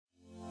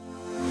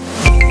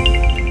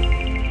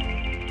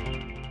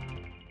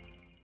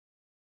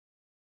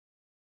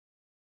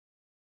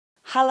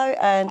Hello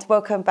and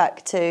welcome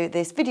back to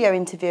this video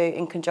interview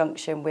in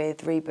conjunction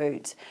with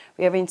Reboot.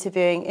 We are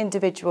interviewing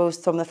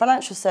individuals from the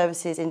financial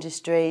services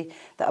industry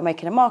that are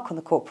making a mark on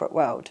the corporate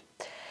world.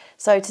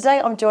 So today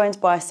I'm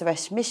joined by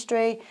Suresh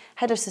Mistry,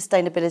 Head of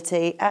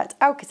Sustainability at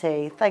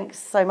Alquity. Thanks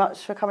so much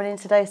for coming in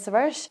today,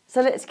 Suresh.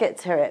 So let's get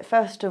to it.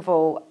 First of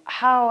all,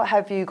 how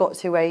have you got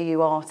to where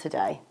you are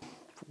today?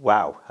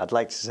 Wow, I'd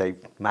like to say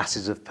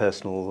masses of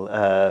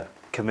personal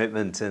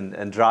commitment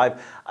and drive.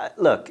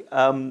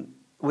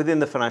 Within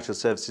the financial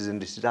services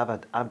industry,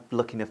 I'm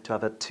lucky enough to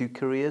have had two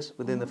careers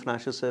within the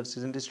financial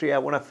services industry.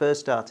 When I first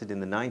started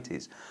in the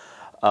 90s,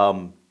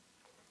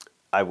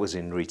 I was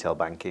in retail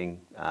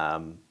banking,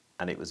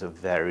 and it was a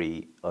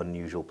very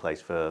unusual place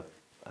for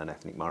an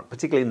ethnic minority,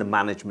 particularly in the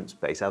management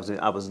space. I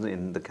wasn't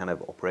in the kind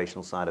of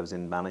operational side, I was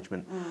in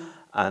management,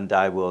 and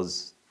I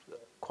was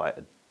quite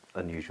an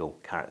unusual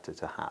character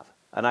to have.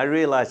 And I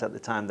realized at the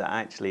time that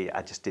actually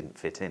I just didn't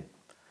fit in.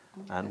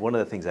 Okay. And one of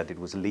the things I did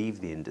was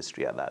leave the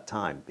industry at that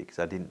time because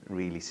I didn't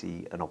really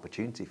see an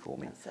opportunity for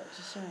me. That's such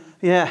a shame.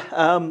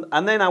 Yeah,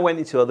 and then I went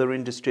into other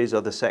industries,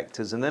 other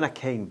sectors, and then I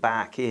came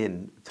back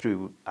in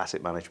through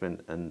asset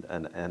management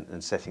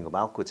and setting up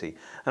Alquity.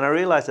 And I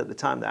realized at the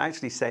time that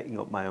actually setting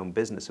up my own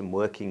business and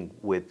working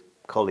with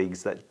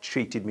colleagues that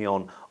treated me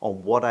on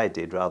what I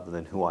did rather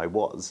than who I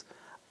was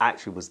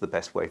actually was the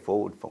best way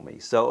forward for me.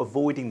 So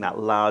avoiding that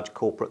large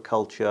corporate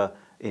culture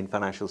in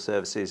financial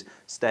services,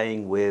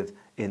 staying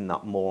in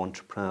that more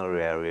entrepreneurial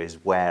area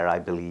is where I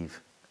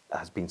believe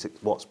has been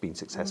what's been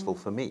successful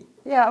for me.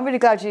 Yeah, I'm really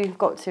glad you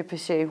got to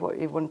pursue what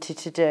you wanted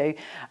to do.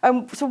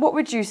 So what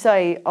would you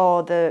say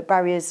are the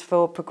barriers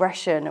for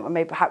progression, or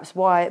maybe perhaps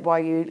why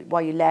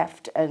you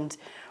left, and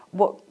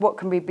what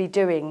can we be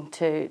doing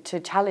to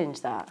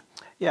challenge that?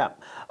 Yeah,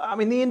 I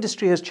mean, the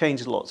industry has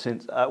changed a lot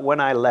since when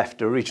I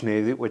left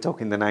originally. We're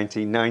talking the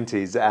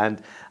 1990s,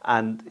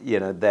 and you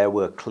know, there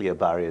were clear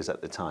barriers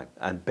at the time,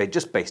 and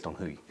just based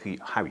on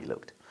how you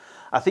looked.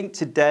 I think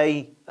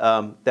today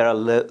there are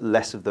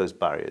less of those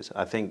barriers.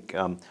 I think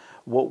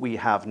what we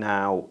have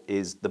now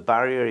is the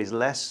barrier is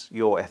less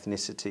your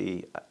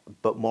ethnicity,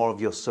 but more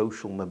of your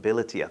social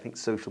mobility. I think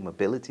social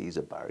mobility is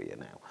a barrier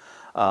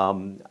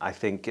now. I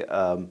think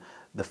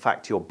the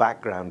fact your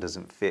background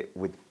doesn't fit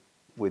with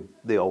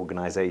the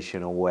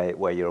organisation or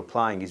where you're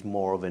applying is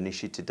more of an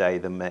issue today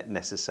than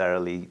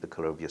necessarily the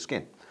colour of your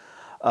skin.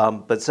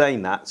 But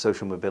saying that,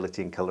 social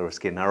mobility and colour of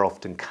skin are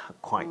often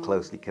quite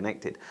closely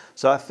connected.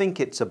 So I think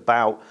it's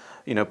about,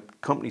 you know,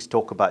 companies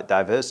talk about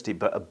diversity,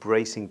 but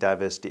embracing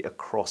diversity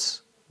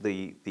across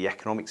the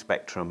economic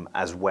spectrum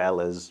as well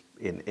as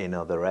in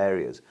other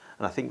areas.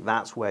 And I think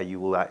that's where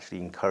you will actually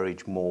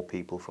encourage more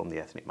people from the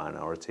ethnic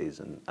minorities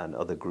and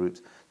other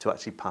groups to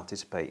actually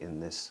participate in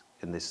this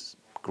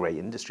great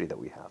industry that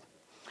we have.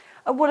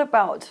 And what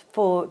about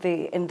for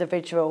the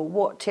individual?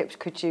 What tips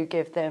could you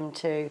give them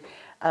to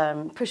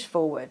push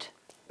forward?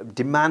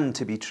 Demand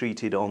to be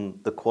treated on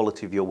the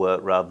quality of your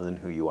work rather than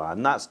who you are.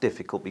 And that's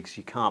difficult because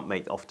you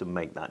can't often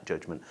make that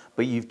judgment.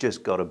 But you've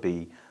just got to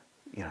be,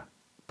 you know,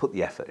 put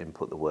the effort in,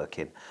 put the work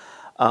in.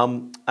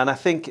 And I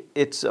think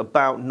it's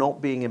about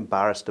not being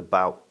embarrassed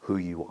about who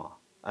you are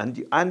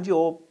and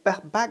your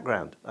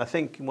background. I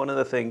think one of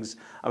the things,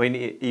 I mean,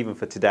 even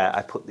for today,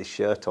 I put this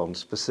shirt on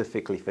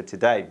specifically for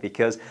today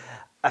because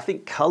I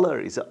think colour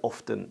is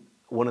often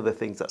one of the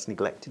things that's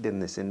neglected in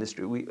this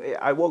industry.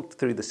 I walked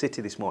through the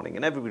city this morning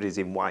and everybody's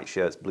in white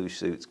shirts, blue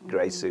suits,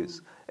 grey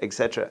suits,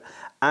 etc.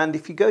 And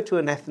if you go to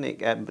an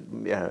ethnic, you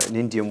know, an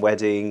Indian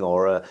wedding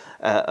or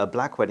a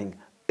black wedding,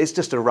 it's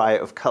just a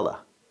riot of colour.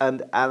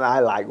 And I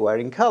like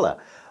wearing colour.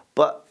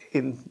 But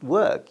in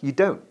work, you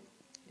don't.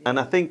 And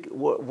I think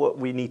what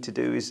we need to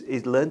do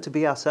is learn to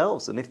be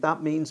ourselves. And if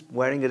that means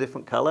wearing a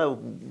different colour,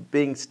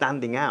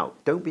 standing out,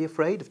 don't be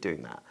afraid of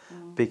doing that.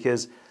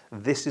 Because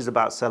this is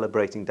about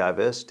celebrating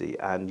diversity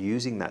and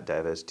using that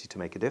diversity to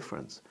make a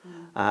difference.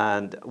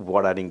 And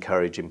what I'd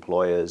encourage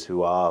employers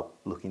who are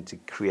looking to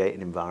create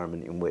an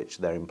environment in which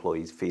their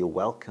employees feel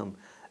welcome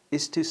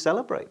is to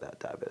celebrate that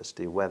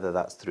diversity, whether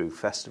that's through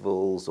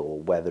festivals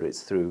or whether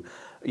it's through,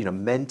 you know,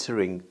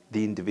 mentoring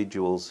the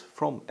individuals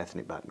from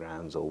ethnic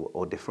backgrounds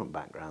or different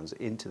backgrounds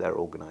into their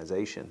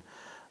organisation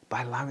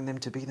by allowing them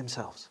to be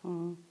themselves.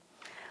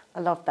 I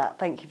love that.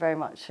 Thank you very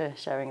much for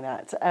sharing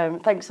that.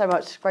 Thanks so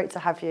much. Great to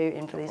have you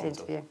in for this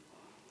interview.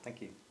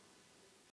 Thank you.